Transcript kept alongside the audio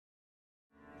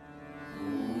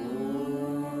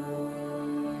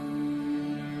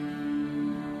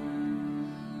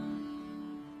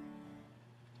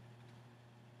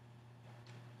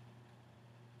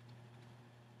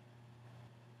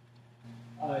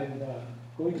I'm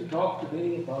going to talk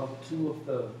today about two of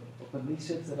the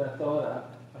Upanishads that I thought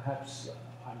perhaps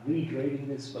I'm regrading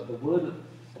this, but the word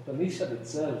Upanishad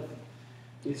itself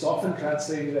is often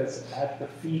translated as at the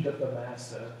feet of the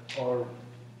master, or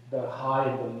the high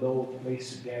and the low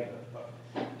placed together. But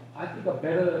I think a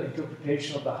better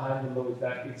interpretation of the high and the low is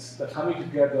that it's the coming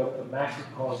together of the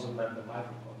macrocosm and the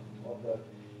microcosm, of the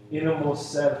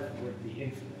innermost self with the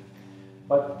infinite.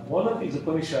 But one of these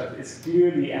Upanishads is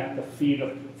clearly at the feet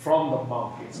of, from the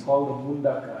monk. It's called the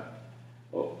Mundaka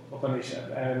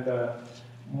Upanishad. And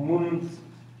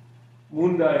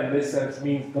Munda in this sense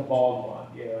means the bald one.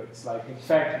 You know, it's like, in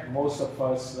fact, most of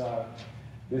us,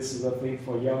 this is a thing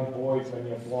for young boys when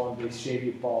you're born, they shave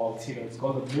your balls. You know, it's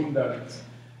called the Munda.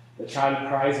 The child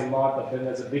cries a lot, but then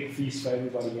there's a big feast for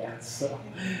everybody else. So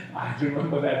I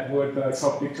remember that word, but I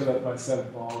saw pictures of myself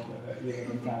bald, you know, in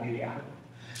the family album.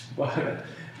 But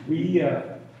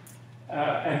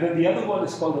and then the other one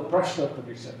is called the Prashna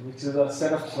Upanishad, which is a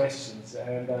set of questions.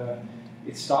 And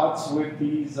it starts with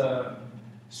these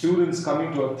students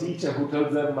coming to a teacher who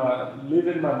tells them, live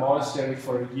in my monastery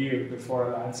for a year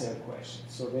before I'll answer a question.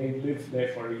 So they live there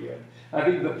for a year. I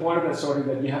think the point of that story is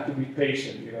that you have to be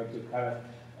patient, you know, to kind of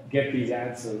get these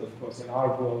answers. Of course, in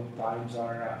our world, times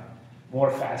are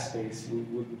more fast-paced. We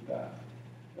would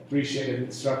appreciate an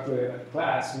instructor in a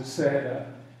class who said,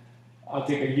 I'll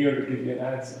take a year to give you an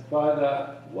answer.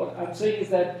 But what I'm saying is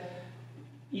that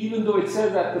even though it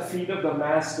says at the feet of the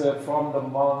master from the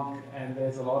monk, and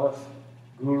there's a lot of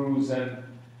gurus and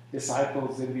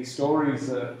disciples in these stories,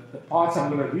 the parts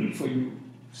I'm going to read for you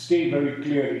state very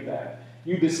clearly that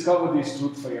you discover these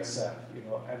truths for yourself, you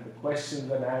know, and the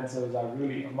questions and answers are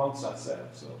really amongst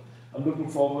ourselves. So I'm looking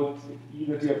forward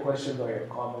either to your questions or your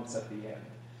comments at the end,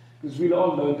 because we'll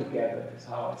all learn together is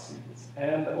how I see this.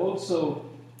 And also,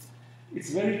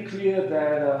 it's very clear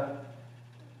that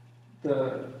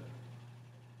the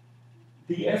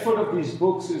effort of these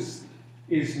books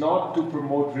is not to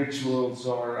promote rituals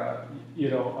or you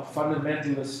know, a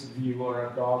fundamentalist view or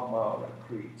a dogma or a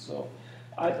creed. So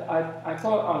I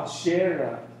thought I'll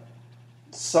share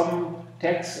some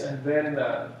texts and then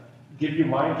give you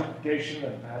my interpretation,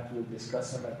 and perhaps we'll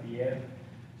discuss them at the end.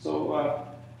 So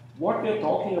what they're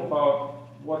talking about,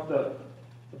 what the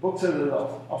book says is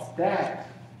of that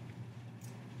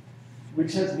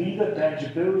which has neither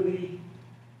tangibility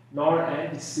nor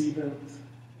antecedent.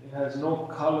 It has no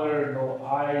color, no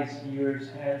eyes, ears,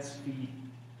 hands, feet.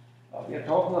 We are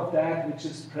talking of that which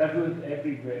is prevalent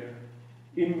everywhere,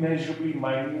 immeasurably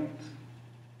minute,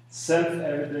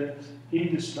 self-evident,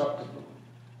 indestructible,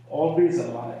 always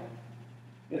alive.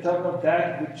 We are talking of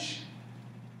that which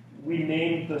we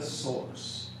name the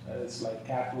source. It's like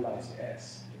capitalized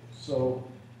S. So,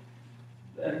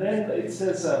 and then it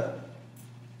says,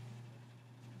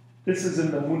 this is in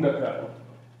the Mundaka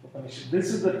Upanishad. This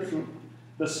is the truth.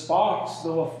 The sparks,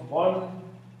 though of one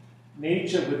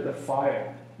nature with the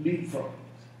fire, leap from it.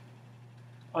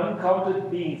 Uncounted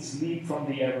beings leap from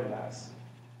the everlasting,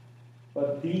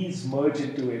 but these merge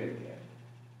into it again.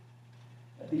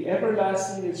 The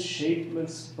everlasting is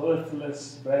shapeless,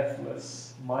 birthless,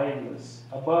 breathless, mindless,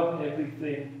 above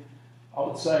everything,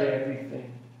 outside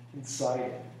everything, inside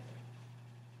everything.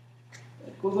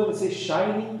 It goes on to say,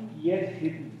 shining yet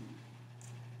hidden,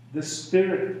 the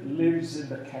spirit lives in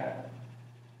the cavern.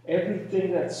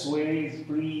 Everything that sways,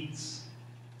 breathes,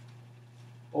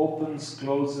 opens,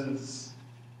 closes,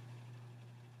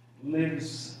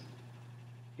 lives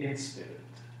in spirit.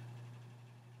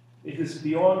 It is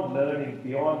beyond learning,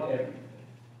 beyond everything,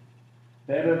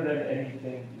 better than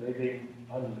anything living,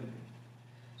 unliving.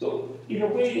 So, in a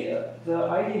way, the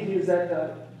idea here is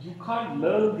that you can't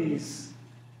learn this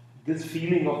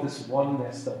feeling of this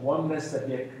oneness, the oneness that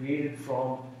we are created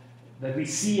from, that we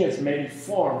see as many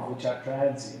forms which are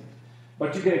transient,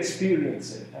 but you can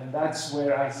experience it, and that's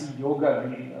where I see yoga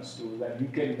leading us to, that you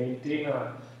can maintain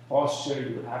a posture,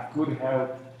 you have good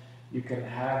health, you can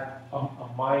have a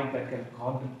mind that can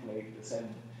contemplate this,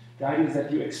 and the idea is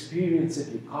that you experience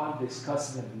it, you can't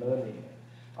discuss it and learning it.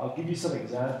 I'll give you some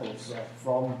examples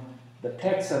from the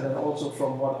text and then also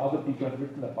from what other people have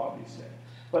written about these things.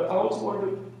 But I also want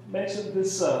to mention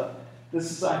this. This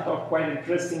is, I thought, quite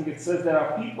interesting. It says there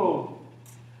are people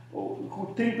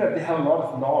who think that they have a lot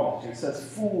of knowledge. It says,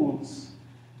 fools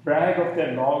brag of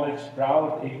their knowledge,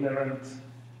 proud, ignorant,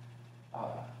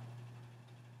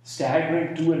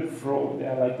 staggering to and fro. They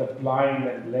are like the blind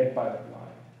and led by the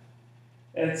blind.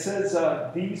 And it says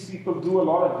these people do a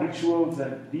lot of rituals,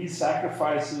 and these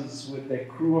sacrifices with their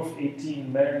crew of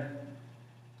 18 men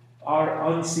are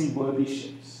unseaworthy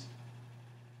ships.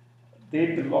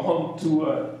 They belong to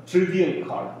a trivial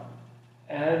cargo.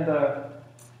 And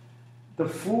the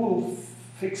fool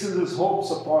fixes his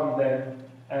hopes upon them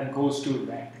and goes to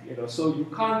wreck. So you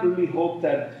can't really hope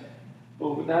that.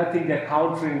 But I think that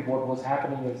countering what was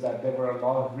happening is that there were a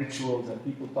lot of rituals, and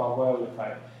people thought, well, if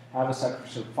I have a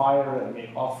sacrificial fire and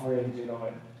make offerings, and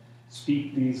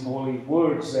speak these holy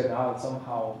words, then I'll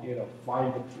somehow,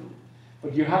 find the truth.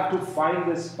 But you have to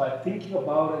find this by thinking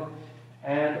about it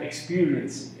and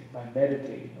experiencing it, by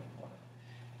meditating upon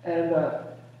it. And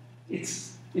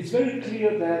it's very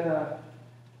clear that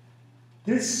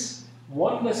this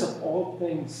oneness of all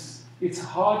things, it's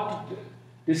hard to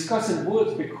discuss in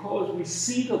words because we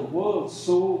see the world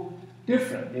so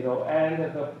different,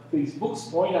 and these books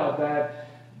point out that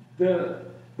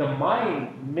the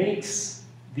mind makes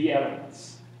the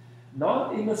elements.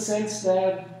 Not in the sense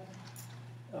that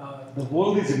the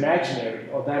world is imaginary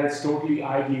or that it's totally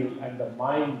ideal and the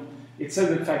mind, it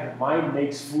says in fact the mind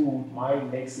makes food,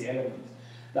 mind makes the elements.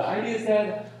 The idea is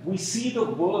that we see the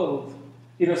world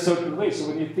in a certain way. So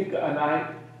when you think, and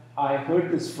I heard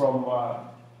this from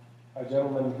a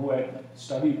gentleman who had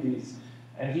studied these,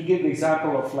 and he gave the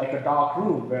example of like a dark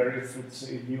room where if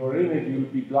you are in it, you'll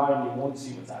be blind, you won't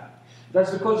see what's happening.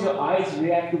 That's because your eyes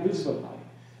react to visible light.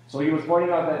 So he was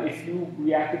pointing out that if you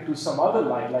reacted to some other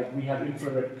light, like we have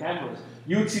infrared cameras,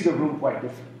 you'd see the room quite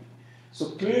differently.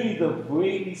 So clearly the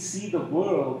way we see the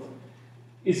world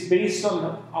is based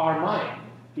on our mind.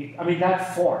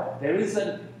 That form. There is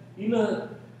an inner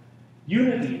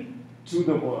unity to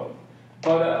the world.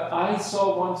 But I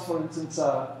saw once, for instance,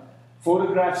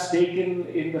 photographs taken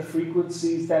in the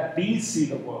frequencies that bees see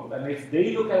the world. And if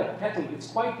they look at a petal, it's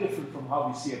quite different from how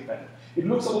we see a petal. It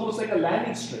looks almost like a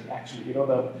landing strip, actually.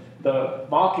 The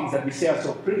markings that we say are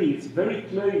so pretty, it's very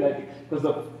clearly like, because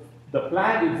the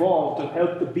plant evolved to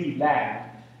help the bee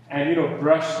land and,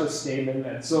 brush the stamen.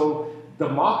 And so the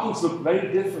markings look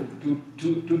very different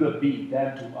to the bee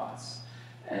than to us.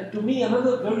 And to me,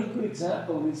 another very good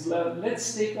example is,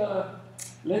 let's take the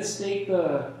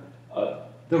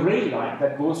rail line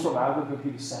that goes from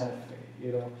Albuquerque to Santa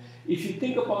Fe. If you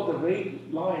think about the rail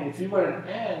line, if you were an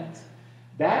ant,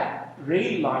 that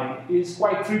rail line is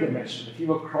quite three-dimensional. If you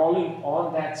were crawling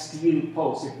on that steel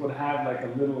post, it would have like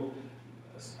a little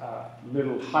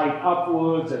height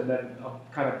upwards and then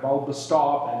a kind of bulbous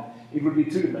top, and it would be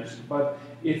three-dimensional. But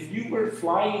if you were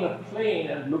flying in a plane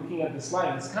and looking at this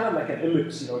line, it's kind of like an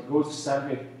ellipse. It goes to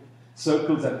Santa Fe,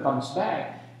 circles and comes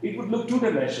back. It would look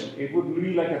two-dimensional. It would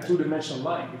be like a two-dimensional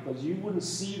line because you wouldn't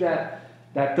see that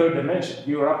third dimension.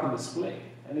 You were up in this plane.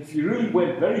 And if you really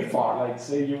went very far, like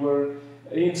say you were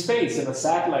in space in a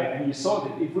satellite and you saw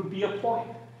it, it would be a point.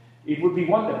 It would be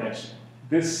one dimension.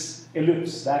 This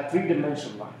ellipse, that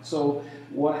three-dimensional line. So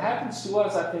what happens to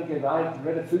us, I think, and I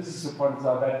read a physicist points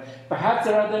out that perhaps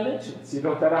there are dimensions, that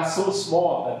are so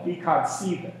small that we can't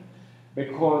see them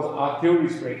because our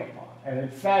theories break apart. And in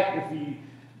fact,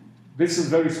 this is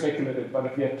very speculative, but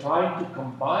if we are trying to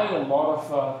combine a lot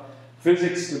of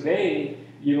physics today,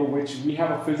 which we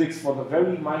have a physics for the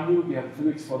very minute, we have a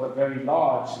physics for the very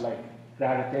large, like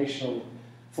gravitational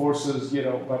forces,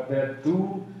 but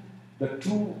the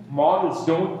two models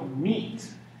don't meet.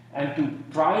 And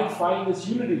to try and find this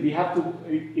unity, we have to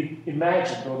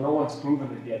imagine, though no one's proven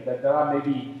it yet, that there are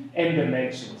maybe n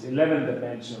dimensions, 11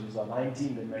 dimensions, or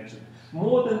 19 dimensions,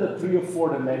 more than the 3 or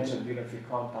 4 dimensions, if you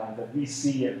count time, that we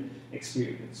see and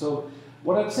experience. So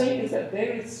what I'm saying is that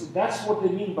that's what they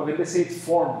mean by when they say it's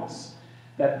formless,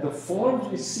 that the forms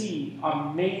we see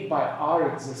are made by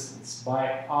our existence,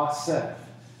 by ourself,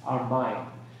 our mind.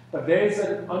 But there is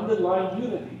an underlying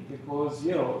unity because,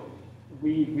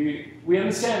 we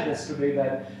understand this today,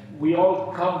 that we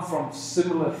all come from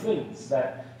similar things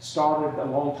that started a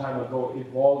long time ago,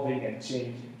 evolving and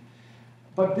changing.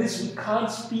 But this we can't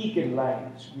speak in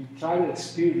language. We try to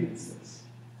experience this.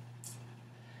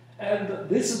 And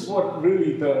this is what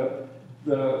really the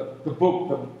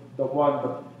book, the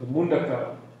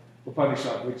Mundaka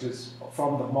Upanishad, which is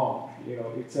from the monk,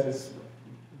 it says,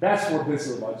 that's what this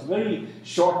is about. It's a very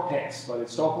short text, but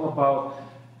it's talking about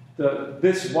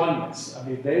this oneness.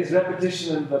 There is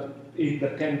repetition in the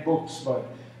 10 books, but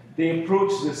they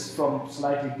approach this from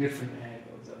slightly different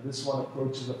angles. And this one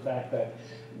approaches the fact that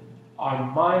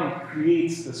our mind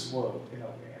creates this world in a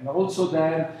way. And also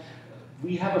that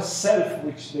we have a self,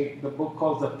 which the book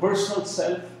calls the personal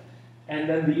self, and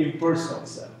then the impersonal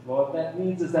self. What that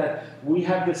means is that we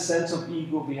have this sense of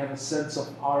ego, we have a sense of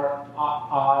our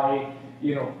I,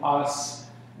 us.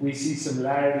 We see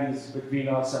similarities between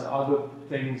us and other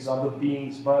things, other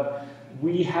beings, but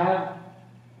we are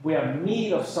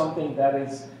made of something that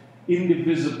is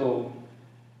indivisible,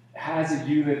 has a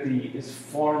unity, is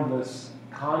formless,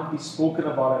 can't be spoken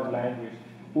about in language,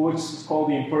 which is called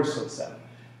the impersonal self.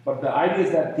 But the idea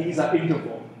is that these are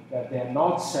interwoven, that they are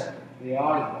not separate, they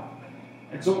are one.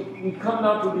 And so we come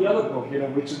now to the other book,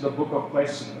 which is the book of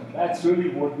questions. And that's really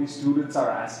what these students are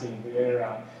asking,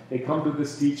 where they come to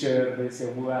this teacher, they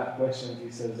say, "We have questions." He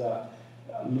says,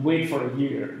 "Wait for a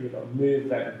year,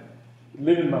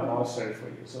 live in my monastery for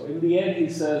you." So in the end, he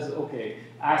says, "Okay,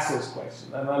 ask those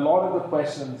questions." And a lot of the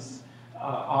questions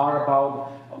are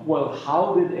about, well,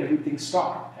 how did everything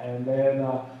start? And then,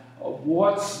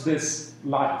 what's this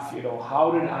life?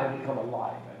 How did I become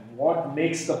alive? And what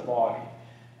makes the body?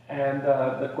 And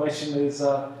the question is,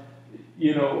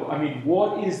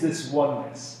 what is this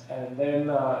oneness? And then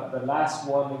the last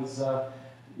one is, that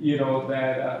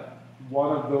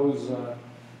one of those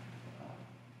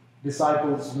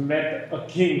disciples met a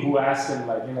king who asked him,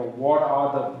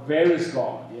 where is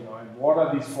God? And what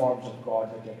are these forms of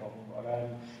God that you're talking about?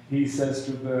 And he says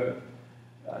to the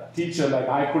teacher,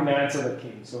 I couldn't answer the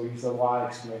king. So he said, "Well, I'll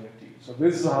explain it to you." So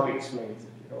this is how he explains it.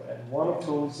 And one of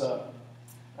those,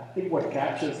 I think what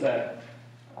captures that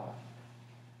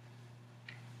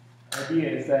idea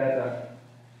is that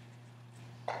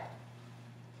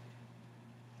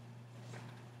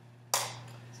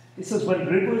it says, "When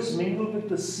rivers mingle with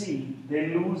the sea, they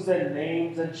lose their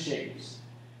names and shapes,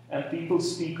 and people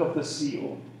speak of the sea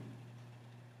only.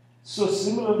 So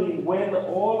similarly, when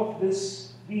all of these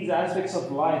aspects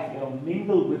of life,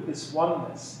 mingle with this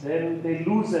oneness, then they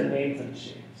lose their names and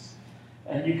shapes,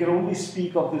 and you can only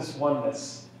speak of this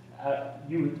oneness.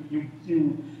 You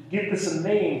give this a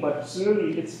name, but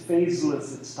really it's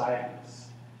phaseless, it's timeless."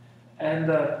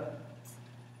 And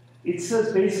it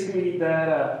says basically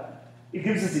that it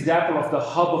gives this example of the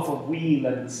hub of a wheel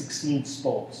and the 16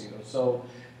 spokes. So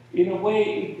in a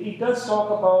way, it does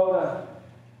talk about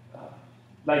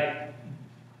it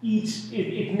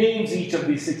names each of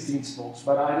these 16 spokes,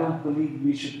 but I don't believe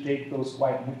we should take those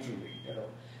quite literally.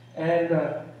 And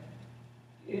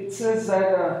it says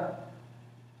that.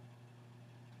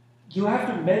 You have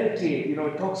to meditate. It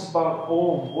talks about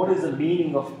Om. What is the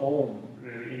meaning of Om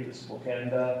really in this book?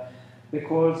 And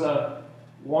because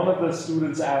one of the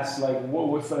students asked,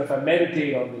 if I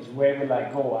meditate on this, where will I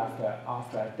go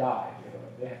after I die?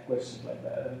 They have questions like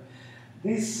that. And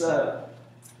this,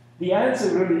 the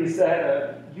answer really is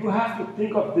that you have to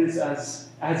think of this as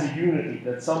a unity.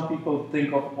 That some people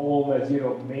think of Om as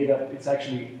made up. It's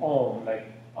actually Om,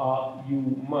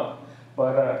 U-M.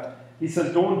 But he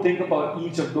says, don't think about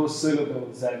each of those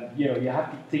syllables, and you have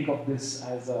to think of this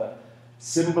as a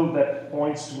symbol that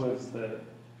points towards the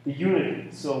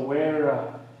unity. So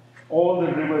where all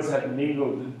the rivers have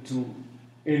mingled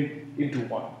into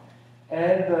one,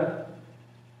 and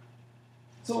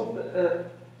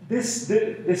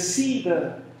the sea.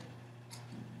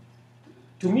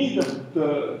 To me,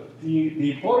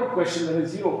 the important question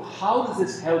is, how does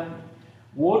this help me?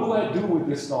 What do I do with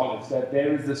this knowledge that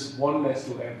there is this oneness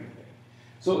to everything?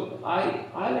 So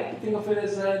I like to think of it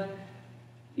as that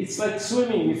it's like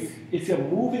swimming. If you're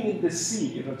moving in the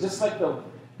sea, just like the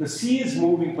sea is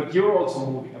moving, but you're also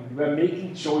moving. We're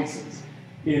making choices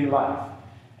in life,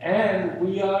 and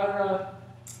we are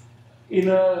in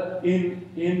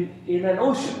an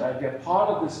ocean. Right? We're part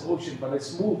of this ocean, but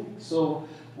it's moving. So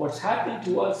what's happening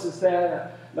to us is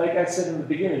that, like I said in the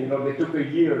beginning, they took a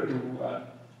year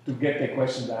to get their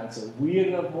questions answered. We're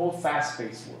in a more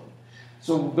fast-paced world.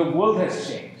 So the world has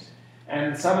changed.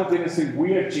 And simultaneously,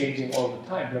 we are changing all the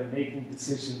time. We're making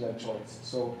decisions and choices.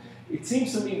 So it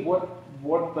seems to me what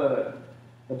the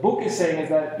book is saying is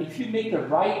that if you make the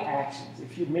right actions,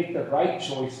 if you make the right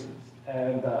choices,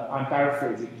 and I'm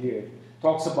paraphrasing here,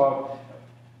 talks about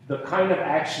the kind of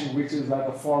action which is like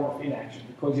a form of inaction,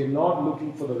 because you're not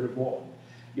looking for the reward.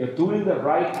 You're doing the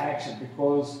right action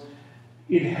because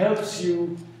it helps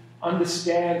you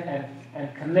understand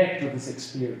and connect with this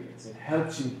experience. It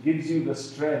helps you, gives you the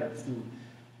strength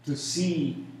to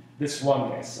see this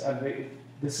oneness. And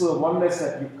this is a oneness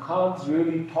that you can't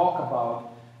really talk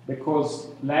about because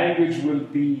language will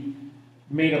be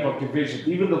made up of division.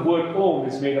 Even the word Om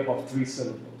is made up of 3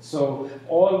 syllables. So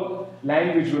all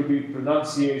language will be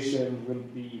pronunciation, will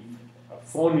be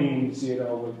phonemes,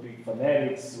 will be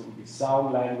phonetics, will be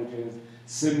sound languages,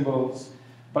 symbols.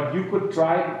 But you could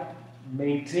try to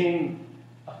maintain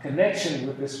a connection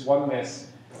with this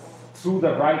oneness through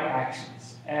the right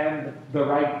actions and the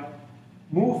right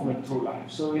movement through life.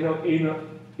 So, in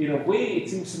a way, it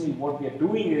seems to me what we are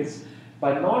doing is,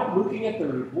 by not looking at the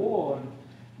reward,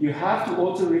 you have to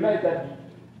also realize that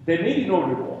there may be no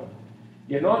reward.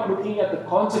 You're not looking at the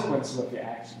consequences of your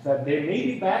actions, that there may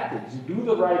be bad things. You do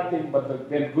the right thing, but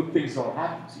then good things don't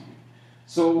happen to you.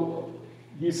 So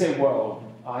you say, well,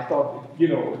 I thought,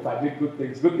 if I did good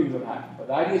things would happen. But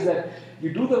the idea is that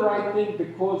you do the right thing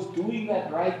because doing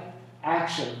that right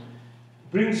action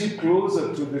brings you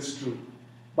closer to this truth.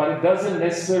 But it doesn't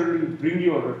necessarily bring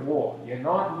you a reward. You're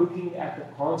not looking at the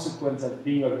consequence as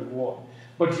being a reward.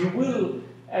 But you will,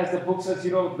 as the book says,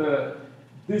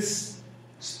 this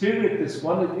spirit, this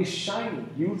one is shining.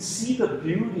 You'll see the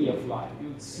beauty of life.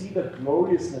 You'll see the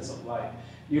gloriousness of life.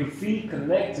 You'll feel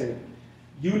connected.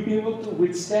 You'll be able to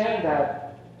withstand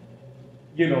that,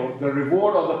 the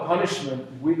reward or the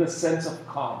punishment with a sense of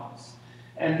calmness.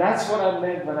 And that's what I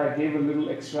meant when I gave a little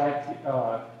extract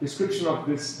description of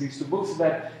these two books,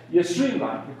 that you're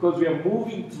streamlined because we are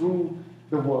moving through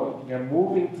the world. We are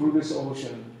moving through this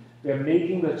ocean. We are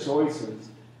making the choices.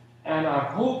 And our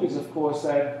hope is, of course,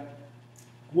 that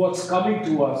what's coming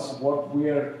to us, what we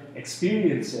are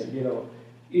experiencing,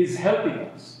 is helping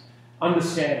us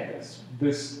understand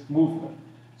this movement.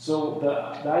 So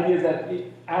the idea is that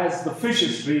as the fish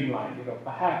is streamlined,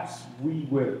 perhaps we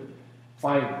will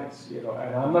find this,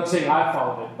 and I'm not saying I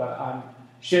found it, but I'm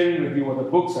sharing with you what the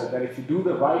book said, that if you do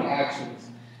the right actions,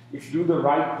 if you do the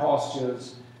right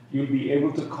postures, you'll be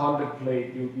able to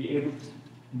contemplate, you'll be able to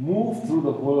move through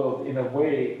the world in a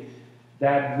way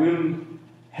that will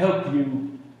help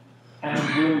you and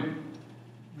will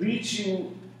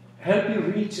help you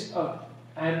reach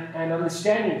an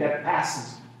understanding that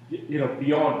passes,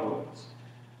 beyond words.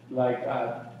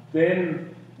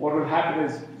 Then what will happen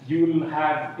is you will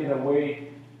have, in a way,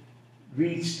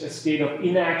 reached a state of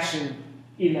inaction,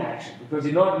 because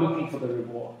you're not looking for the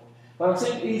reward. But I'm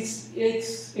saying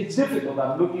it's difficult.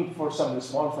 I'm looking for some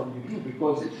response from you too,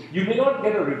 because you may not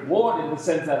get a reward in the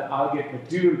sense that I'll get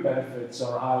material benefits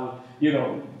or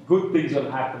good things will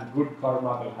happen, good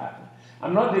karma will happen.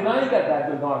 I'm not denying that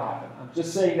will not happen. I'm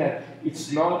just saying that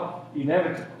it's not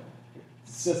inevitable.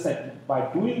 It's just that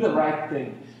by doing the right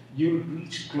thing, you'll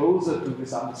reach closer to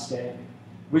this understanding,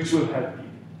 which will help you,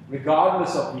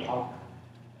 regardless of the outcome.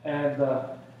 And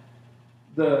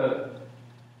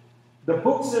the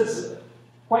book says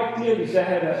quite clearly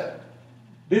that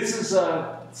this is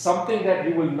something that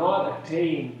you will not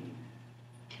attain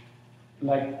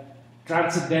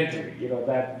transcendently,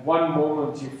 that one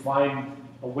moment you find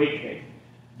awakening.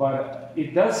 But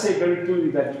it does say very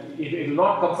clearly that it will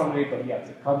not come from anybody else,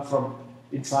 it comes from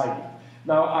inside you.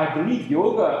 Now, I believe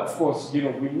yoga, of course, we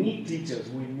need teachers,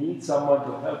 we need someone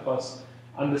to help us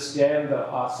understand the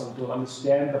asana, to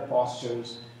understand the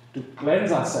postures, to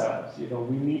cleanse ourselves.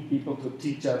 We need people to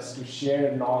teach us, to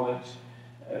share knowledge.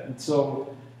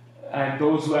 And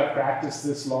those who have practiced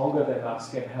this longer than us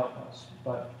can help us.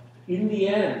 But in the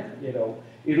end, it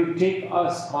will take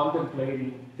us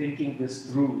contemplating, thinking this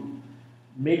through,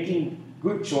 making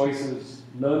good choices,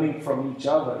 learning from each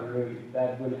other, really,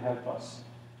 that will help us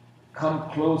come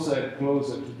closer and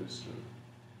closer to this truth.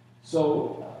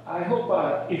 So I hope,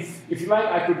 if you like,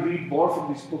 I could read more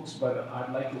from these books, but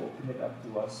I'd like to open it up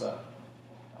to us.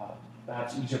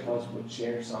 Perhaps each of us would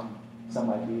share some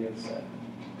ideas and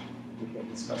we can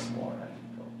discuss more as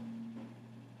we go.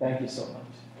 Thank you so much.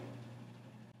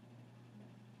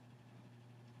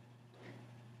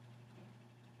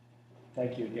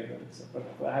 Thank you again, Melissa.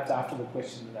 But perhaps after the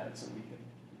question and answer, we can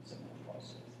do some more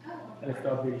process. And if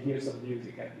not, we'll hear some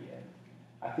music at the end.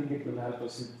 I think it will help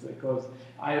us because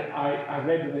I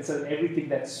read when it says everything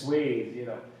that sways,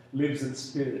 lives in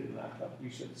spirit, and I thought we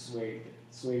should sway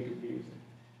to music.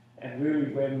 And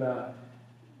really, when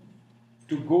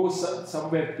to go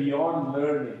somewhere beyond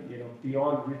learning,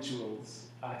 beyond rituals,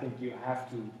 I think you have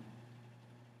to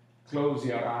close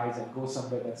your eyes and go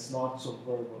somewhere that's not so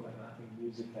verbal, and I think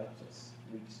music helps us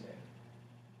reach there.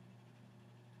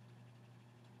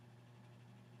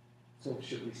 So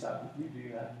should we start with you? Do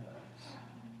you have?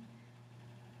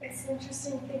 It's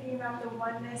interesting thinking about the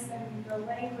oneness and the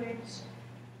language.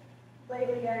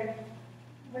 Lately,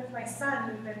 with my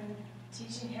son, we've been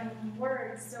teaching him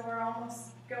words, so we're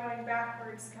almost going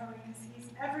backwards, because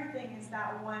everything is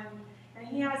that one, and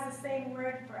he has the same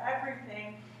word for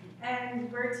everything,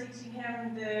 and we're teaching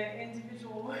him the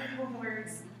individual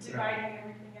words, dividing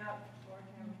everything up for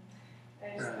him.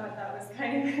 I just thought that was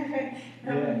kind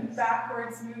of a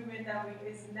backwards movement that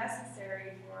is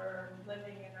necessary for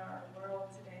living in our world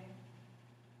today.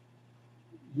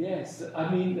 Yes,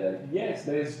 I mean, yes,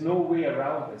 there's no way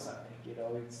around this, I think.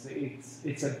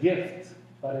 It's a gift,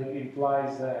 but it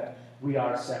implies that we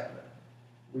are separate.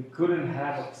 We couldn't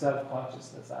have a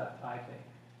self-consciousness, I think.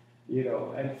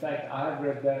 In fact, I've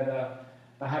read that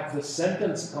perhaps the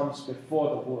sentence comes before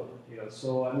the word.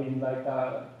 So, I mean,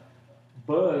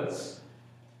 birds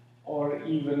or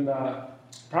even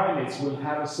primates will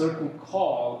have a certain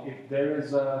call if there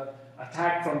is an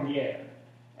attack from the air.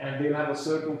 and they'll have a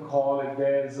certain call if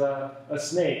there's a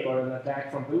snake or an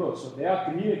attack from below. So they are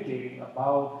communicating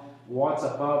about what's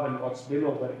above and what's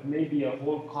below, but it may be a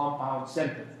whole compound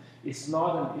sentence. It's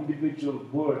not an individual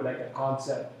word like a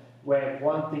concept where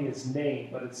one thing is named,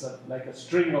 but it's like a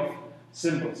string of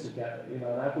symbols together. And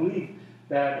I believe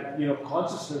that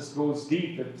consciousness goes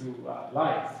deep into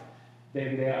life.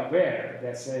 Then they are aware.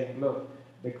 They're saying, look,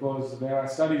 because there are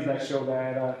studies that show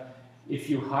that if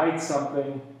you hide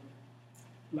something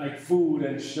like food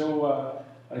and show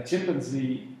a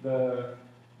chimpanzee the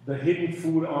hidden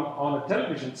food on a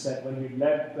television set, when you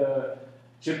let the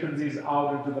chimpanzees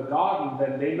out into the garden,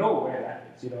 then they know where that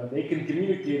is, and they can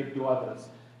communicate it to others,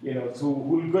 who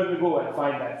will go and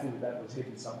find that food that was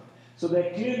hidden somewhere. So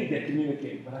they're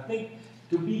communicating. But I think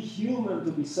to be human,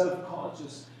 to be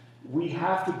self-conscious, we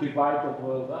have to divide the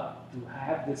world up, to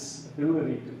have this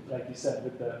ability to, like you said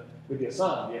with your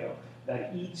son,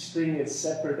 that each thing is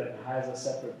separate and has a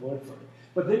separate word for it.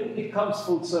 But then it comes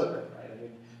full circle, right? I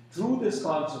mean, through this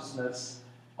consciousness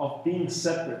of being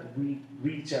separate, we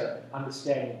reach an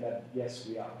understanding that, yes,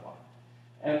 we are one.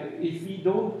 And if we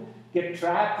don't get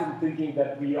trapped in thinking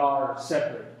that we are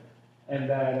separate, and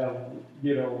that,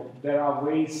 there are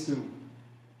ways to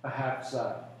perhaps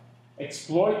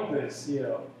exploit this,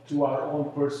 to our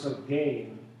own personal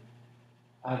gain,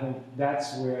 I think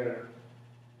that's where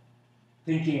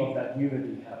thinking of that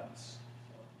unity helps.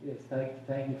 So, yes,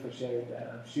 thank you for sharing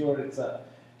that. I'm sure it's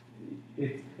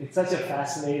such a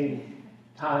fascinating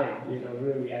time,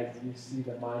 really, as you see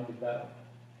the mind develop.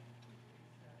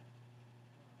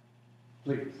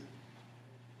 Please.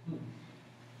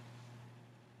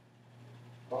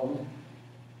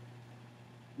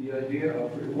 The idea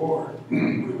of reward.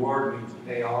 Reward means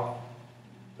payoff.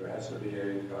 There has to be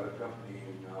a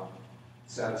accompanying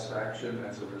satisfaction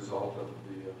as a result of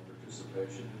the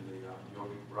participation in the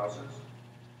yogic process.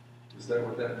 Is that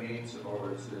what that means,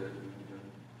 or is it?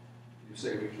 You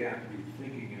say we can't be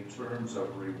thinking in terms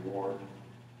of reward.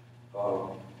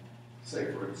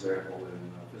 Say, for example,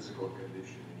 in physical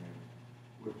conditioning,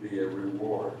 would be a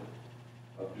reward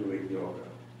of doing yoga.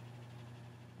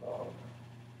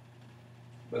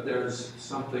 But there's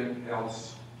something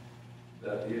else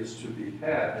that is to be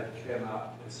had that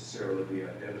cannot necessarily be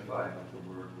identified with the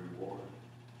word reward.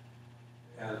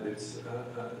 And it's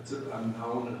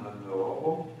unknown and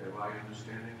unknowable. Am I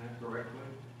understanding that correctly?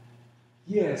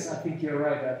 Yes, I think you're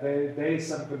right. There is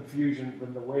some confusion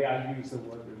with the way I use the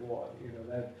word reward.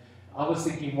 That I was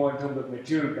thinking more in terms of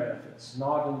material benefits,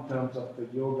 not in terms of the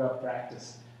yoga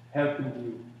practice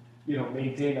helping you,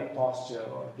 maintain a posture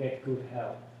or get good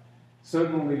health.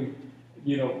 Certainly,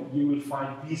 you will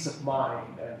find peace of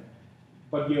mind,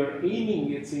 but you're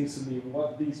aiming, it seems to me,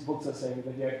 what these books are saying,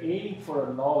 that you're aiming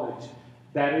for a knowledge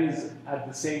that is at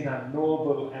the same time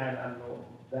knowable and unknowable.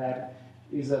 That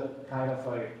is a kind of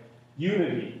a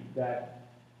unity that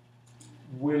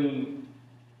will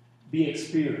be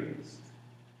experienced.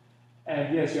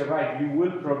 And yes, you're right, you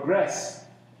will progress.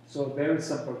 So there is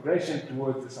some progression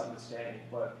towards this understanding,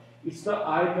 but it's not,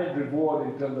 I meant reward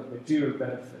in terms of material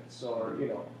benefits or,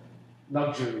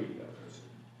 luxury,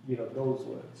 or, those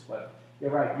words. But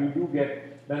you're right, you do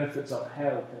get benefits of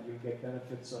health, and you get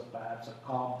benefits of perhaps a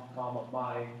calmer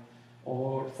mind,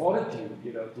 or fortitude,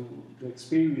 to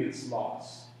experience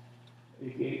loss.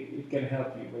 It can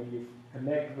help you when you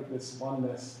connect with this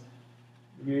oneness,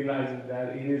 realizing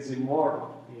that it is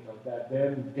immortal, that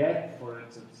then death, for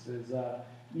instance, is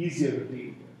easier to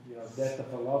deal with, death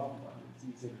of a loved one.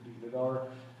 Easier to deal with, or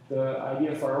the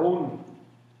idea of our own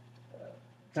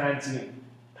transient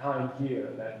time here,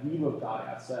 that we will die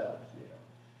ourselves,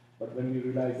 But when we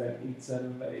realize that it's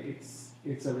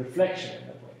a reflection in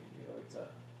a way, it's a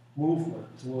movement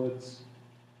towards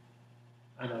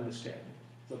an understanding.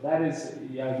 So that is,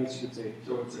 I guess you could say.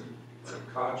 So it's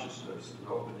a consciousness, an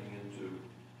opening into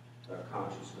a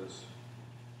consciousness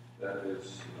that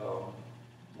is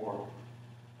more.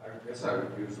 I guess I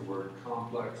would use the word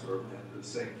complex, or at the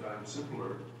same time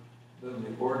simpler than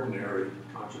the ordinary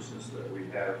consciousness that we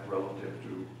have relative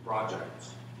to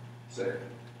projects, say,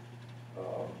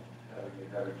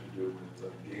 having to do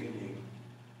with gaining,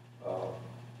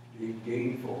 being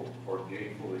gainful or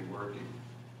gainfully working.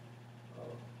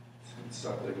 It's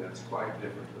something that's quite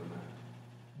different than that.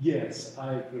 Yes,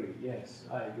 I agree.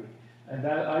 And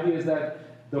that idea is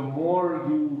that the more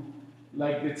you,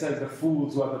 like it says, the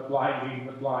fools who are the blind leading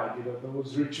the blind,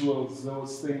 those rituals,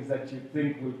 those things that you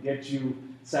think will get you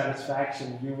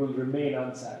satisfaction, you will remain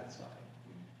unsatisfied.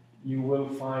 You will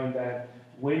find that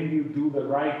when you do the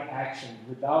right action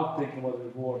without thinking about the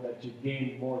reward, that you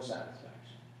gain more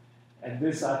satisfaction. And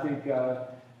this, I think,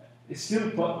 is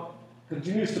still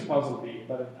continues to puzzle me.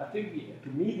 But I think to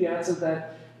me the answer is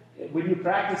that when you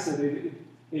practice it,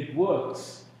 it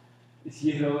works.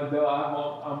 You know, and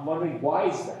I'm wondering why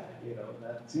is that? You know,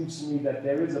 that seems to me that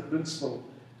there is a principle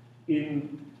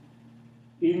in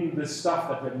the stuff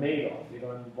that we're made of. You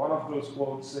know, and one of those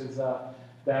quotes is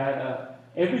that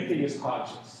everything is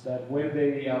conscious. That when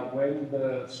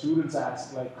the students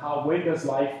ask like, when does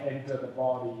life enter the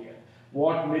body?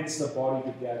 What knits the body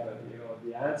together? You know,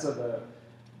 the answer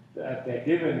that they're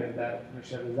given in that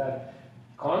Upanishad is that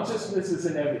consciousness is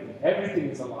in everything. Everything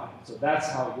is alive. So that's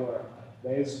how you're alive.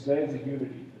 There's a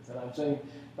unity. And I'm saying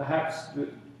perhaps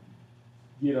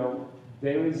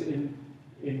there is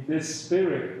in this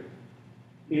spirit,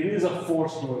 it is a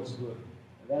force towards good.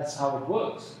 And that's how it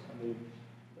works. I mean,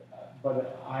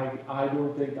 but I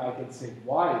don't think I can say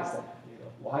why is that. You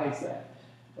know, why is that?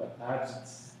 But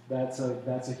perhaps that's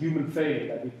a human failing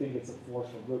that we think it's a force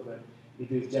for good, but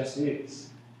it just is.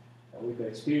 And we can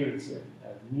experience it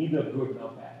as neither good nor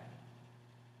bad.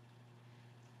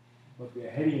 But we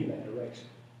are heading in that direction.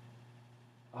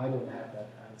 I don't have that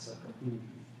answer completely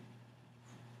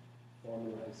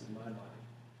formalized in my mind.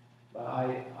 But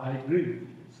I agree with you,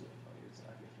 so I guess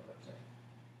what I'm saying.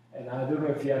 And I don't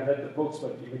know if you have read the books,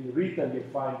 but when you read them, you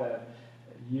find that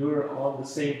you're on the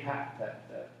same path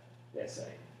that they're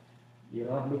saying. You're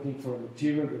not looking for a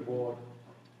material reward,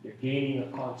 you're gaining a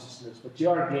consciousness, but you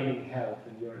are gaining health,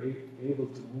 and you're able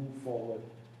to move forward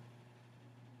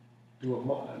to a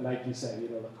more, like you said,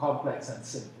 the complex and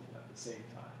simple at the same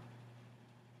time.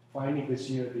 Finding this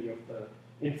unity of the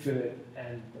infinite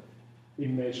and the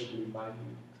immeasurably minute.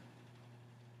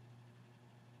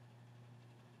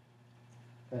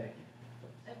 Thank you.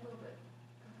 A little bit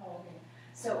following.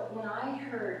 So when I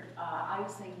heard, I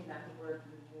was thinking about the word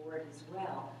reward as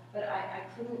well, but I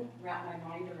couldn't wrap my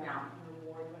mind around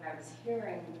reward. What I was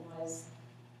hearing was,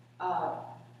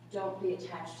 don't be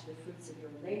attached to the fruits of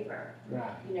your labor.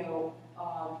 Right.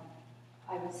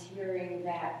 I was hearing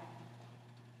that,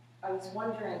 I was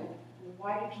wondering,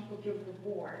 why do people give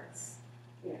rewards?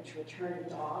 To return a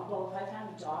dog. Well, if I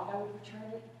found a dog, I would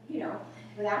return it,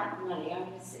 without money. I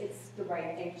mean, it's the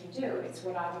right thing to do. It's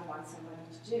what I would want somebody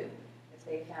to do if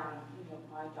they found,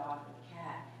 my dog or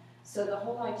cat. So the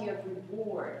whole idea of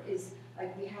reward is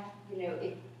like we have,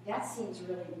 that seems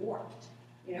really warped.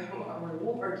 A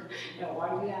reward. Why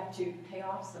do we have to pay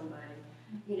off somebody?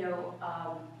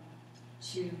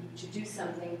 To do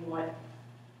something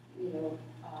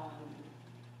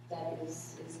that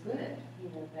is good.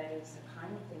 That is a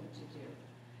kind of thing to do.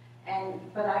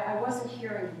 But I wasn't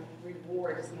hearing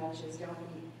reward as much as don't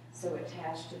be so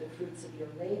attached to the fruits of your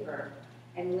labor.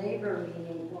 And labor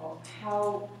meaning,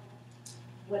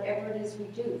 whatever it is we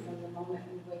do from the moment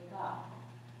we wake up,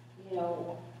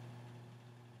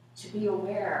 to be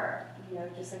aware,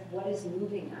 just like what is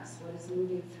moving us, what is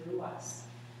moving through us.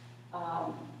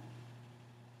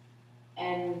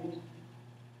 And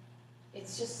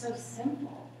it's just so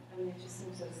simple. I mean, it just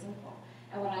seems so simple.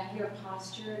 And when I hear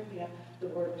posture, the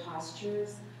word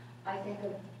postures, I think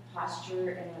of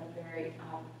posture in a very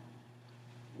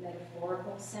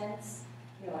metaphorical sense.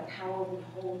 Like how are we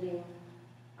holding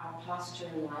our posture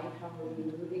in life? How are we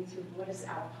moving through? What is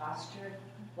our posture?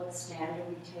 What stand are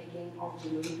we taking? Are we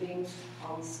moving?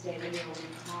 Are we steady? Are we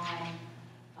calm?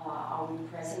 Are we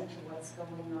present to what's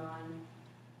going on?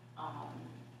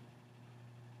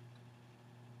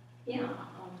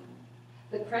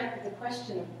 The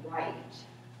question of right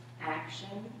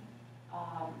action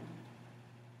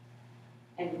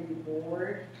and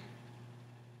reward,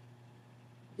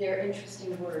 they're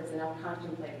interesting words, and I'm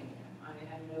contemplating them. I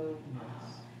have no,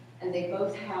 and they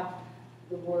both have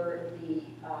the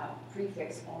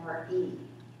prefix RE,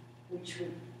 which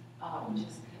would, which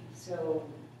is so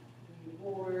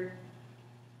reward.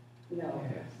 No.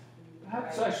 Yes.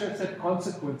 Perhaps I should have said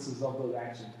consequences of those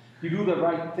actions. You do the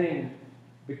right thing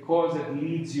because it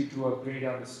leads you to a great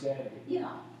understanding.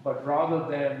 Yeah. But rather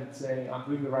than saying, I'm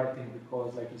doing the right thing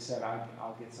because, like you said,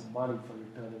 I'll get some money for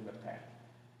returning the pet.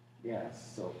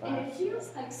 Yes, so and it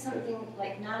feels like something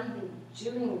like not even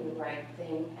doing the right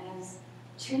thing as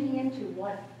tuning into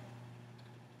what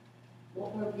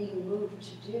we're being moved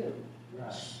to do,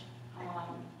 which I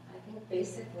think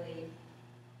basically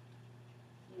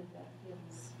that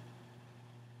feels.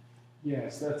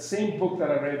 Yes, that same book that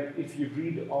I read, if you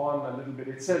read on a little bit,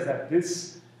 it says that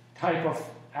this type of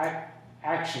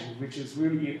action, which is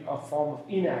really a form of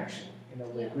inaction in a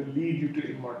way, will lead you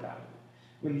to immortality,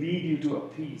 will lead you to a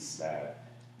peace that,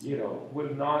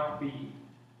 will not be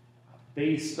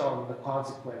based on the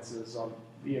consequences of,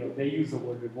 they use the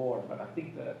word reward, but I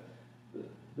think that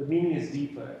the meaning is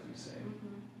deeper, as you say.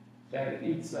 Mm-hmm. that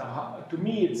it's to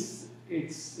me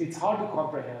it's hard to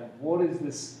comprehend what is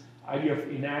this idea of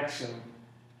inaction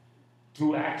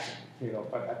through action, you know.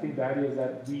 But I think the idea is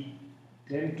that we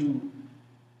tend to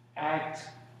act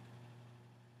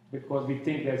because we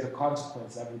think there's a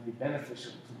consequence that will be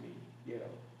beneficial to me, you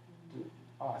know,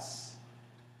 to us,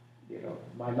 you know,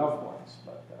 my loved ones.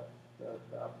 But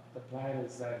the plan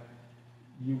is that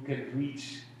you can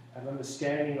reach an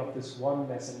understanding of this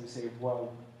oneness and you say,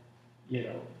 well, you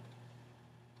know,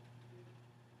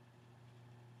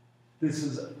 this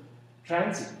is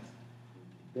transient.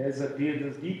 There's a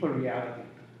deeper reality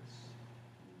to this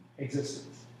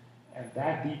existence. And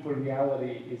that deeper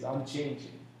reality is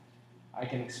unchanging. I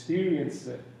can experience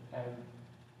it, and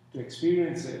to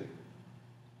experience it,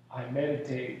 I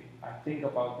meditate, I think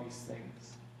about these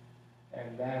things,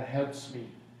 and that helps me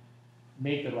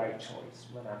make the right choice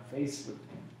when I'm faced with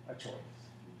a choice.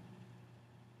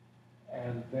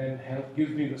 And then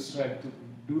gives me the strength to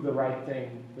do the right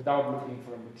thing without looking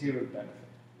for a material benefit.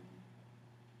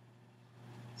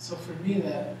 So for me,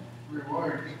 that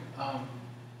reward,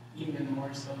 even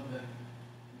more so than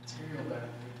material benefit,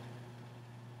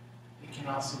 it can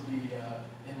also be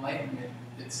enlightenment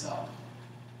itself.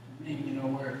 For me, you know,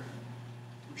 we're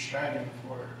striving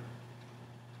for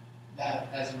that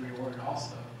as a reward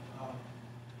also.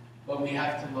 But we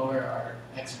have to lower our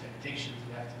expectations.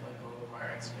 We have to let go of our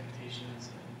expectations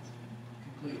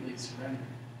and completely surrender.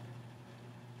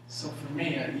 So for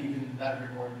me, even that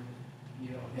reward, you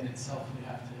know, in itself, we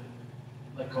have to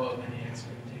let go of any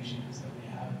expectations that we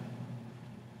have.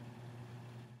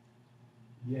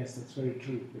 Yes, that's very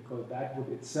true, because that would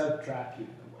itself trap you in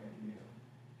a way, you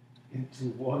know,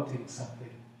 into wanting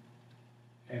something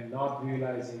and not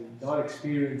realizing, not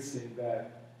experiencing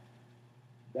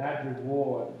that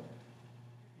reward,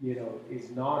 you know,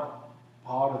 is not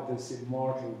part of this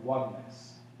immortal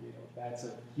oneness. You know, that's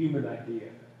a human idea.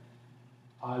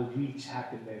 I'll reach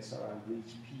happiness, or I'll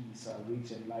reach peace, or I'll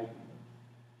reach enlightenment.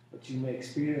 But you may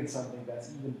experience something that's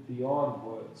even beyond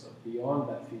words, or beyond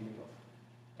that feeling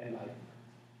of enlightenment.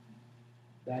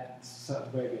 That's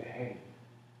where we're heading,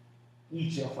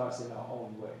 each of us in our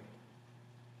own way.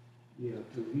 You know,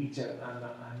 to reach an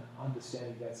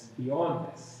understanding that's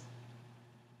beyond this.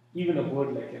 Even a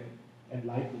word like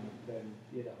enlightenment, then,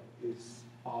 you know, is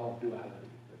part of duality.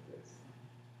 That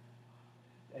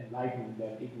there's enlightenment,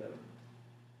 then ignorance.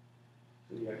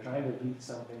 So we are trying to reach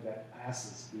something that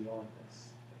passes beyond this.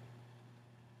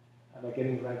 Am I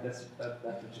getting right? That's what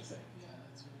you're saying. Yeah,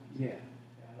 that's really Yeah,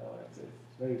 I know, it's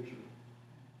very true.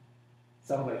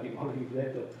 Sounds like you've already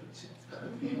read the Upanishads, but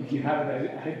if you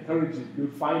haven't, I encourage you. You'll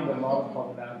find a lot of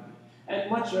commonality and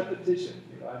much repetition.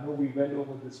 You know, I know we went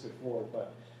over this before,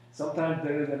 but sometimes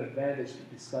there is an advantage to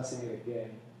discussing it again.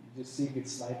 You just seeing it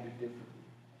slightly differently.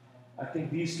 I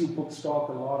think these two books talk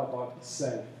a lot about the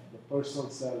self, the personal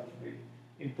self, the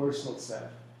impersonal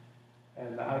self,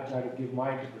 and I try to give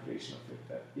my interpretation of it.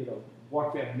 That, you know,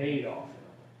 what we're made of, in a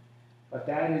way. But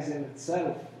that is in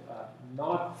itself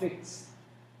not fixed.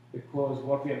 Because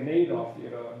what we are made of, you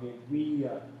know, I mean,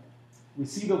 we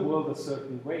see the world a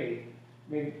certain way.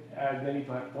 I mean, as many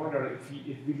people have pointed out, if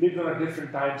we lived on a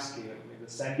different time scale, I mean, the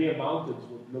Sandia Mountains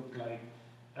would look like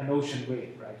an ocean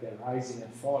wave, right? They're rising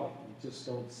and falling. We just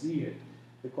don't see it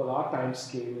because our time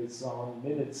scale is on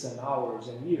minutes and hours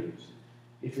and years.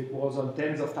 If it was on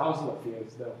tens of thousands of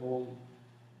years,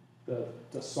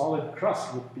 the solid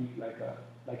crust would be like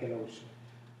an ocean.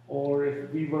 Or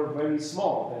if we were very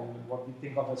small, then what we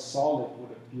think of as solid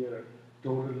would appear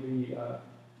totally,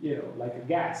 you know, like a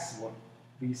gas. What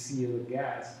we see as a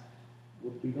gas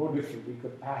would be no different. We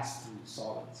could pass through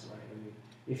solids, right? I mean,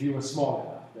 if you were small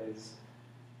enough, there's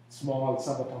small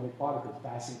subatomic particles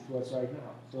passing through us right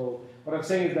now. So what I'm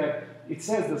saying is that it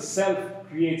says the self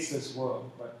creates this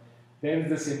world, but there is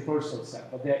this impersonal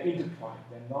self, but they're intertwined.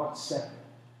 They're not separate.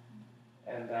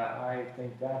 And I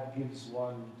think that gives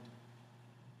one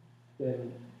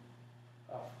then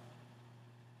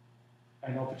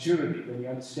an opportunity when you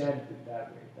understand it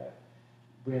that way, that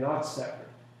we're not separate,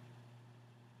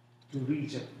 to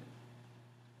reach a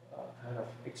kind of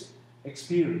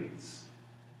experience,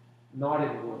 not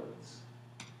in words.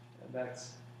 And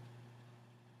that's,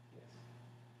 yes,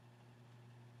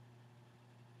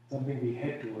 something we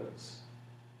head towards.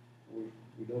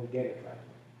 We don't get it right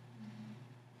away.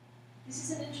 This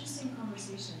is an interesting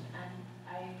conversation, and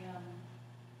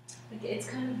like it's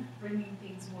kind of bringing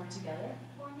things more together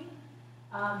for me.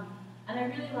 And I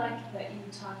really like that you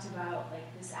talked about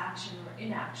like this action or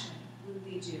inaction would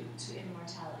lead you to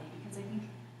immortality, because I think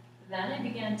then I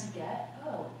began to get,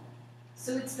 oh,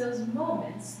 so it's those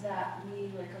moments that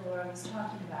we, like Alora was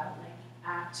talking about, like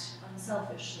act on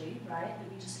unselfishly, right?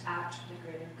 That we just act for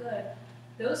the greater good.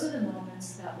 Those are the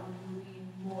moments that we're moving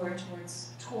more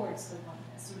towards the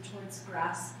oneness, or towards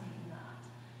grasping that.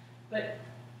 But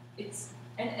it's,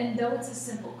 and though it's a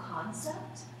simple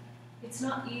concept, it's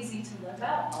not easy to live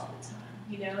out all the time.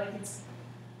 You know, like it's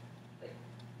like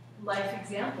life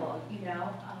example, you know,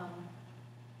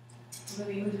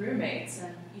 living with roommates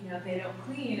and, you know, they don't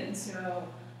clean, and so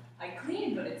I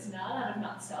clean, but it's not out of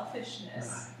not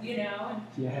selfishness, you know? And,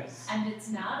 yes. And it's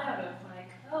not out of like,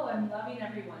 oh, I'm loving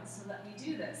everyone, so let me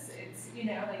do this. It's, you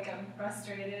know, like I'm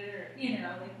frustrated, or, you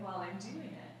know, like while I'm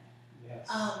doing it. Yes.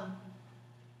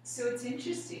 So it's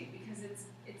interesting because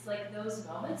it's like those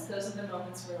moments are the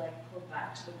moments we're like pulled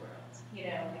back to the world, you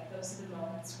know, like those are the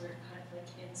moments we're kind of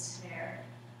like ensnared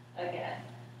again.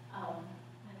 And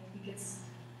I think it's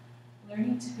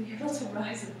learning to be able to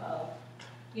rise above,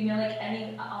 you know, like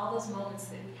all those moments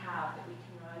that we have, that we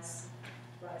can rise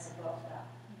above that.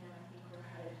 You know, I think we're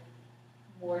headed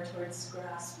more towards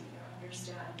grasping or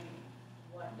understanding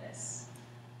oneness.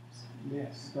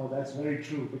 Yes, no, that's very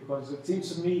true, because it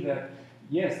seems to me that,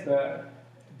 yes,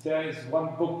 there is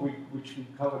one book which we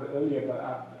covered earlier, but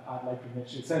I'd like to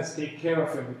mention. It says, take care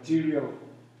of your material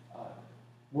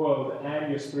world and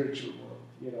your spiritual world,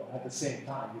 you know, at the same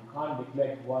time. You can't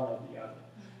neglect one or the other.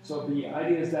 So the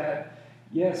idea is that,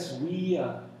 yes,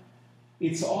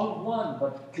 it's all one,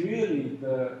 but clearly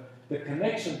the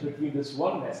connections between this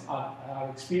oneness are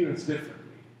experienced differently.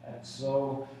 And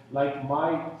so, like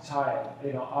my child,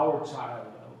 you know, our child,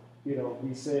 you know,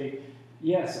 we say,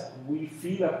 yes, we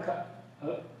feel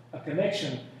a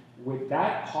connection with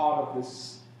that part of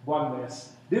this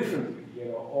oneness differently, you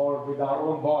know, or with our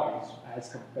own bodies as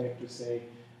compared to, say,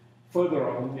 further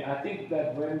on. I think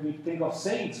that when we think of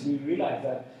saints, we realize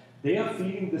that they are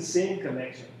feeling the same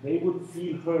connection. They would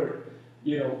feel hurt,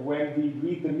 you know, when we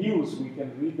read the news. We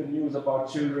can read the news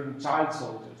about child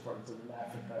soldiers, for instance, in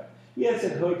Africa. Yes,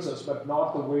 it hurts us, but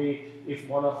not the way if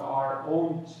one of our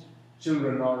own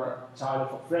children or a child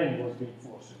of a friend was being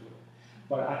forced to do it.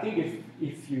 But I think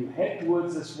if you head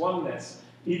towards this oneness,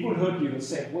 it would hurt you the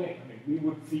same way. I mean, we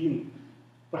would feel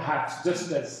perhaps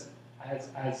just as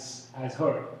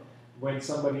hurt when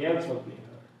somebody else was being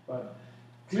hurt. But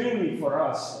clearly for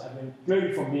us, I mean,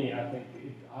 clearly for me, I think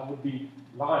I would be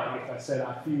lying if I said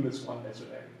I feel this oneness with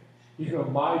everything. You know,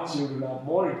 my children are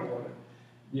more important,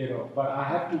 you know, but I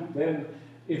have to then,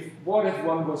 what if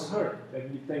one was hurt?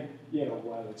 Then you think, you know,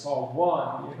 well, it's all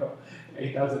one, you know,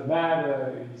 it doesn't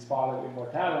matter, it's part of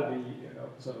immortality, you know.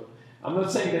 So I'm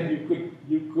not saying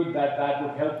that that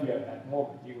would help you at that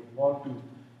moment. You would want to,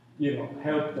 you know,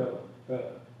 help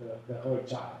the hurt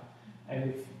child.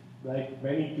 And if, like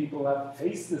many people have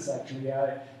faced this actually,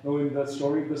 I know in the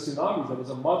story of the tsunamis, there was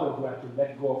a mother who had to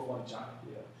let go of one child.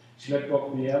 You know. She let go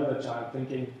of the elder child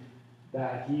thinking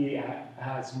that he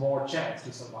has more chance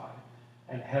to survive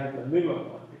and help the littler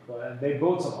one, and they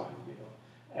both survived, you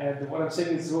know. And what I'm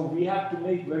saying is, so we have to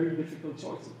make very difficult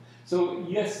choices. So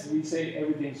yes, we say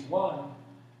everything's one,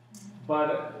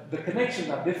 but the connections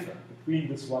are different between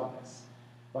this oneness.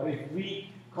 But if we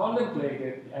contemplate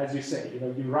it, as you say, you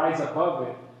know, you rise above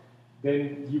it,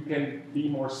 then you can be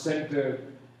more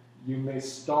centered. You may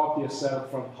stop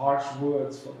yourself from harsh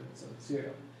words, for instance, you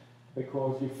know,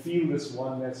 because you feel this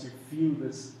oneness, you feel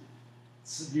this,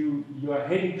 you are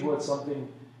heading towards something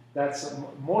that's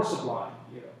more sublime,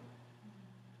 you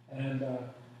know, and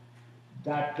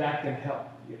that can help,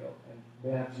 you know, and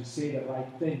perhaps you say the right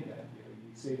thing, then, you know,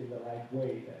 you say it in the right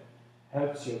way that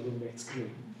helps your roommates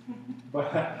clean.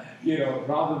 But you know,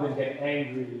 rather than get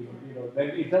angry, or, you know, then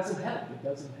it doesn't help. It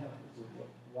doesn't help. Is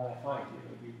what I find, you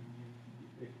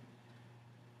know,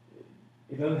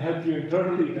 it doesn't help you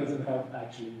internally. It doesn't help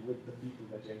actually with the people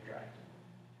that you interact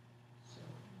with.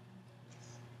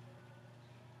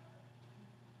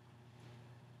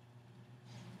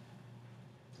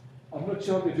 So. I'm not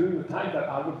sure if we're doing the time, but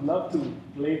I would love to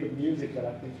play the music that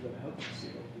I think will help us. You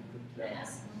know, we could, Can I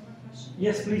ask one more question?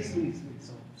 Yes, please.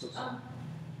 So.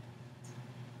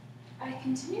 I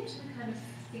continue to kind of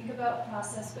think about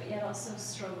process, but yet also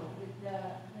struggle with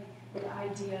the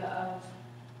idea of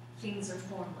things are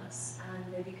formless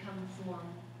and they become form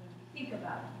when we think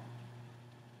about them.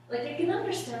 Like, I can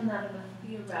understand that in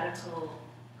a theoretical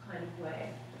kind of way,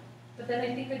 but then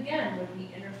I think again, when we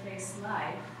interface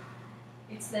life,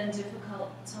 it's then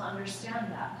difficult to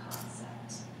understand that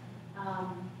concept.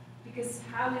 Because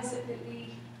how is it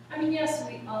that yes,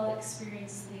 we all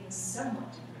experience things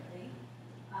somewhat differently.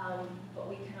 But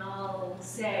we can all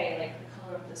say, like, the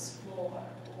color of this floor,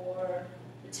 or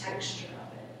the texture of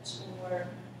it, or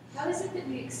how is it that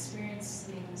we experience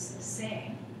things the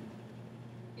same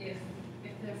if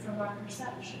they're from our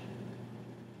perception?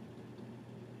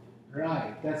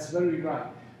 Right, that's very right.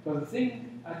 But the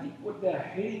thing, I think what you're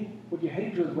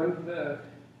heading to is when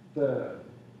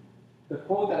the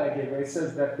quote that I gave, where it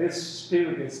says that this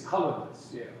spirit is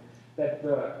colorless, you know, that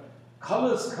the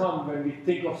colors come when we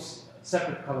think of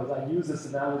separate colors. I used this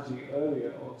analogy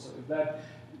earlier also, is that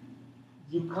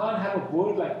you can't have a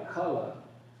word like color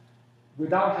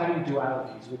without having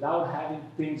dualities, without having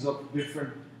things of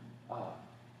different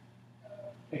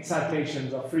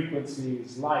excitations or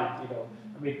frequencies, light, you know.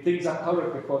 I mean, things are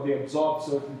colored because they absorb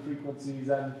certain frequencies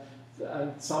and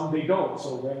some they don't.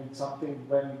 So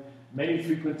when many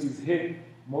frequencies hit,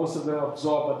 most of them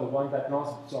absorb, but the one that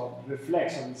not absorb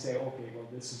reflects, and we say, okay, well,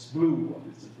 this is blue or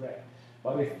this is red.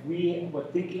 But if we were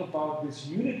thinking about this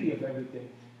unity of everything,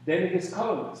 then it is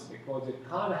colorless because it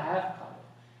can't have color.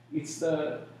 It's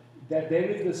that there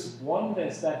is this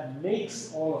oneness that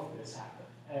makes all of this happen.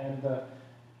 And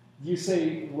you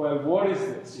say, well, what is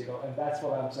this? You know, and that's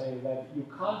what I'm saying, that you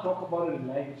can't talk about it in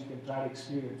language, you can try to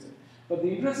experience it. But the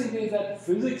interesting thing is that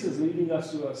physics is leading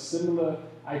us to a similar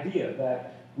idea,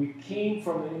 that we came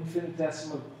from an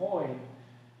infinitesimal point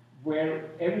where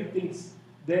everything's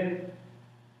then,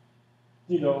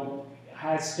 you know,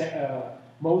 has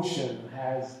motion,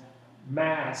 has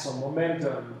mass or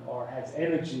momentum, or has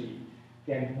energy,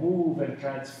 can move and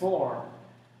transform,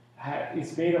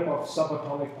 is made up of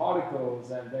subatomic particles,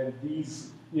 and then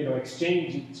these, you know,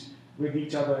 exchange with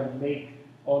each other and make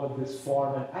all of this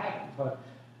form and pattern. But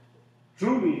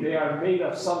truly, they are made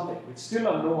of something. It's still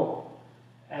unknowable.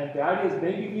 And the idea is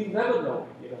maybe we'll never know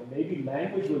it. You know, maybe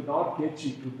language will not get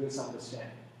you to this understanding.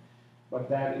 But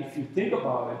that if you think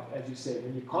about it, as you say,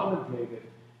 when you contemplate it,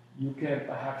 you can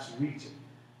perhaps reach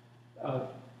it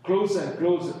closer and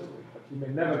closer to it, but you may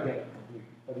never get it completely.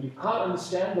 But you can't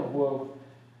understand the world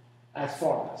as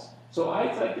formless. So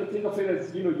I like to think of it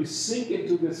as, you know, you sink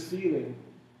into this feeling,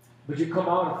 but you come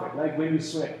out of it, like when you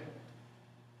swim.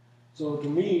 So to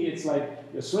me, it's like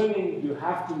you're swimming, you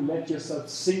have to let yourself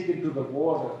sink into the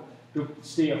water to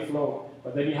stay afloat,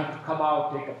 but then you have to come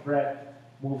out, take a breath,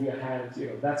 move your hands, you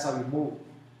know, that's how you move.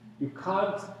 You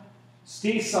can't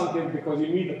stay sunken because you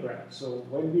need the breath. So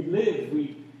when we live,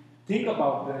 we think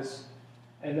about this,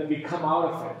 and then we come out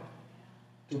of it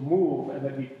to move, and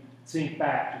then we sink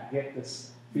back to get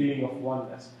this feeling of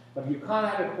oneness. But you can't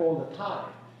have it all the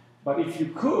time. But if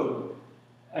you could,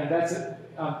 and that's it,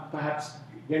 perhaps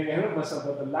getting ahead of myself,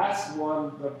 but the last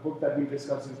one, the book that we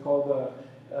discussed is called,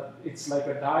 it's like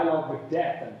a dialogue with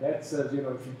death. And death says, you know,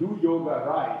 if you do yoga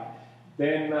right,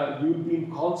 then you'll be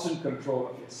in constant control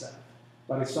of yourself.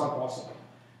 But it's not possible,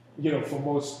 you know, for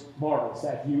most mortals,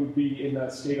 that you would be in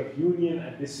a state of union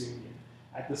and disunion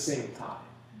at the same time.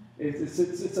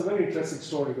 It's a very interesting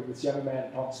story that this young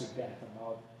man talks to death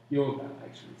about yoga,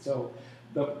 actually. So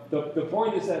the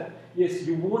point is that, yes,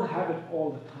 you won't have it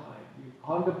all the time. You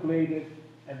contemplate it,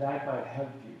 and that might help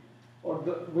you. Or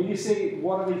when you say,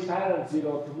 what are these patterns, you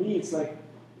know, to me it's like,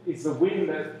 it's the wind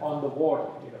on the water,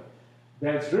 you know.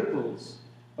 There's ripples,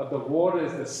 but the water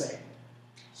is the same.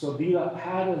 So these are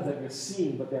patterns that we're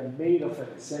seeing, but they're made of an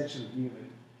essential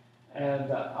unity.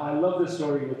 And I love this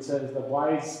story which says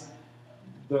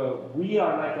we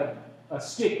are like a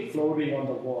stick floating on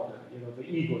the water. You know, the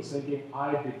ego is thinking,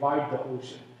 I divide the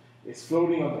ocean. It's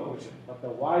floating on the ocean. But the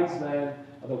wise man,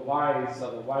 or the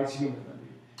wise human,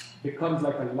 becomes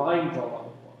like a line drawn on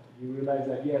the water. You realize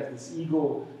that, yes, this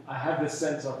ego, I have this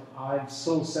sense of I'm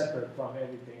so separate from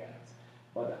everything else.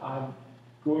 But I'm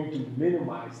going to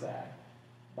minimize that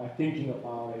by thinking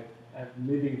about it and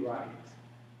living right.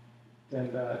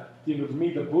 And you know, to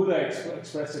me, the Buddha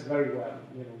expressed it very well.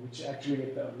 You know, which actually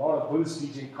a lot of Buddhist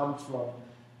teaching comes from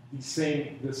the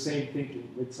same thinking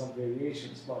with some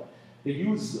variations. But they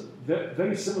use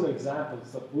very similar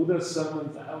examples. The Buddha's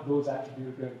sermons have those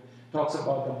attributed. Talks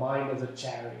about the mind as a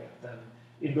chariot, and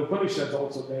in the Upanishads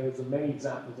also there is many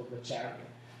examples of the chariot.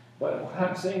 But what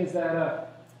I'm saying is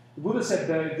that the Buddha said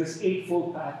there is this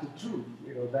eightfold path to truth.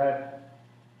 You know, that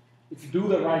if you do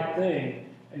the right thing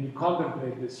and you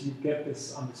contemplate this, you get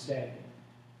this understanding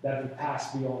that will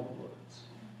pass beyond words.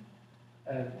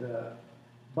 And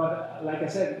but like I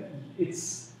said,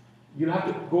 you'll have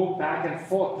to go back and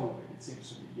forth through it. It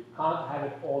seems to me you can't have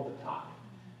it all the time,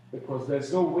 because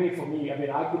there's no way for me. I mean,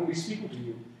 I couldn't be speaking to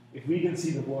you if we didn't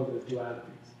see the world as dualities.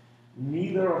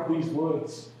 Neither of these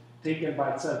words taken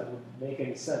by itself would make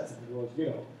any sense if it was, you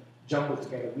know, jumbled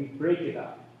together. We break it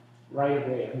up right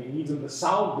away. I mean, even the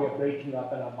sound we're breaking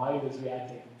up, and our mind is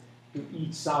reacting to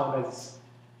each sound as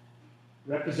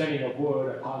representing a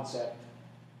word, a concept,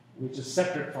 which is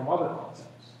separate from other concepts.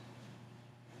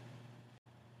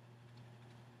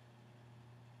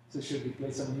 So should we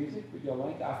play some music? Would you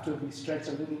like, after we stretch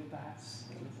a little, perhaps?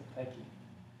 Thank you.